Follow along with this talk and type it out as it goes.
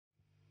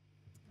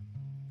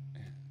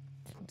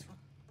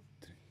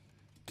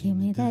Give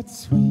me that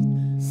sweet,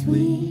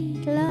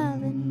 sweet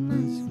love in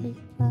my sweet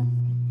pie.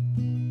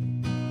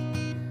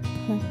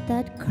 Put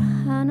that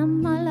crown of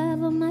my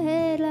love on my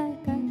head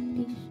like I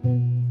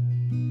deserve.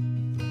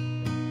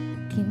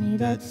 Give me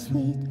that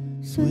sweet,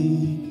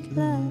 sweet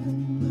love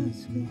in my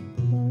sweet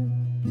pie.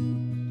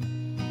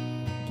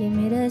 Give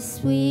me the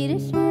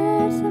sweetest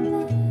words of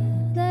love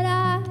that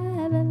I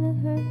have ever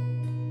heard.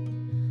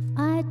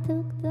 I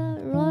took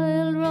the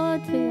royal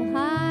road to your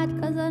heart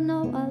 'cause I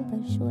know all the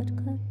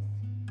shortcuts.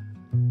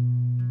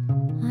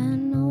 I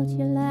know what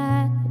you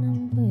like and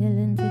I'm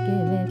willing to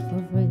give it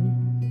for free.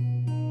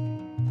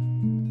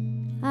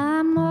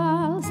 I'm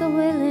also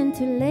willing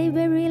to lay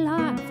very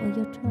hard for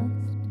your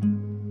trust.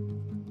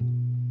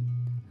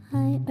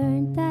 I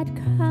earned that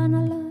crown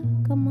of love,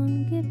 come on,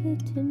 give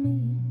it to me.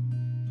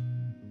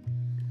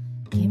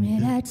 Give me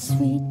that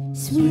sweet,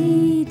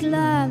 sweet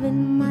love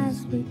in my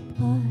sweet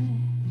pie.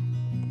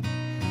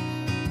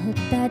 Put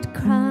that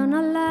crown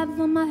of love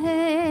on my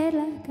head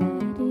like I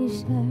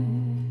deserve.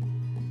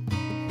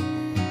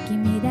 Give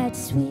me that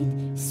sweet,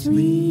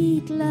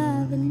 sweet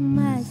love in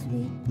my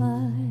sweet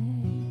pie.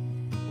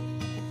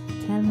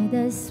 Tell me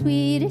the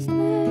sweetest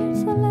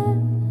words of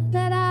love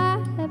that I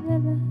have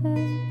ever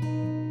heard.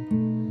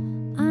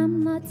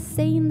 I'm not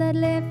saying that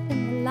living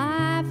a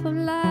life of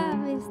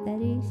love is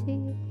that easy.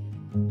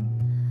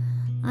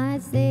 I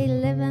say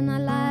living a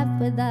life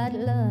without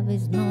love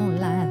is no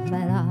life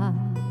at all.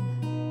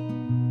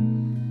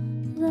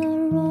 The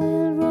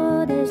royal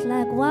road is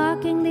like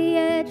walking the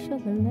edge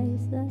of a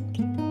razor.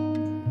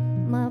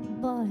 My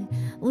boy,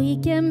 we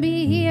can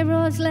be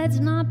heroes, let's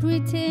not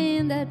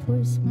pretend that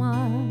we're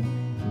smart.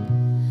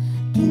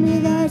 Give me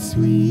that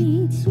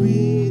sweet,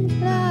 sweet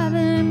love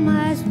in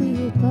my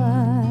sweet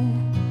pie.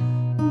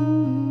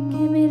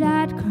 Give me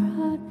that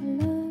crown of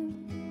love.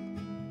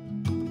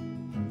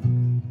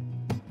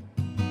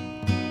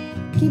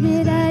 Give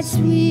me that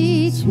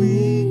sweet,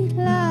 sweet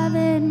love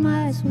in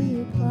my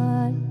sweet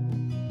pie.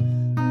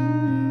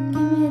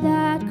 Give me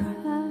that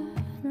crown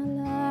of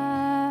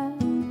love.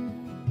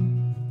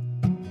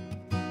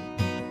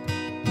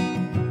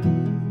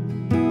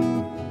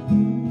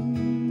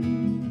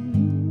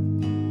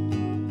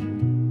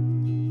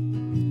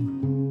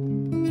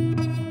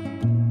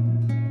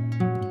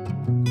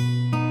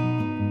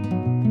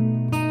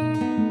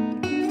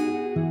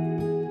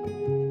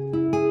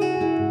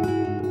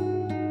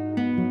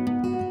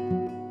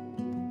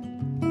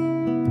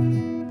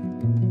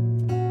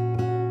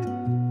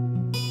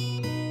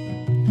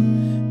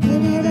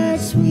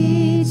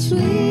 Sweet,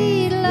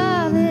 sweet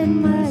love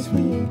in my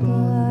sweet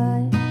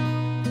pie.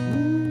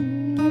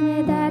 Give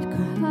me that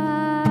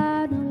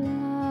crown of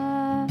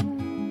love.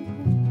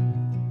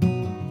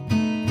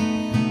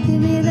 Give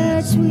me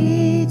that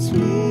sweet,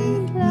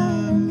 sweet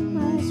love in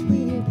my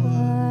sweet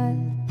pie.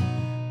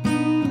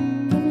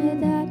 Give me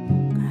that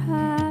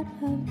crown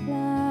of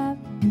love.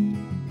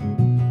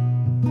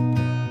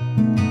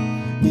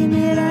 Give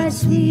me that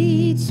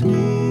sweet,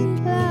 sweet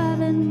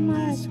love in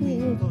my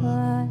sweet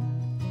pie.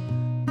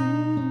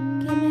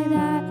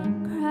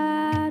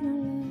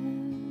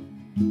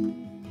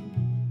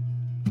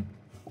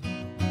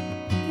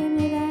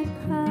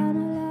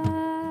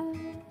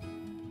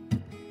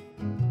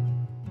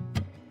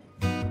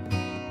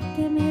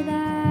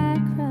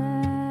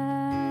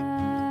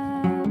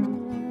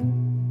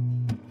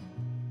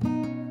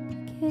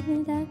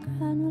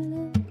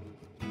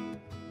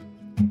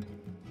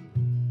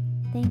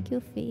 Thank you,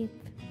 Faith.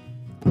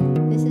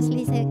 This is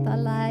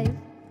Ekdahl live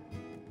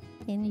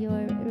in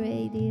your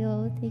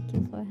radio. Thank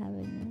you for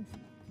having us.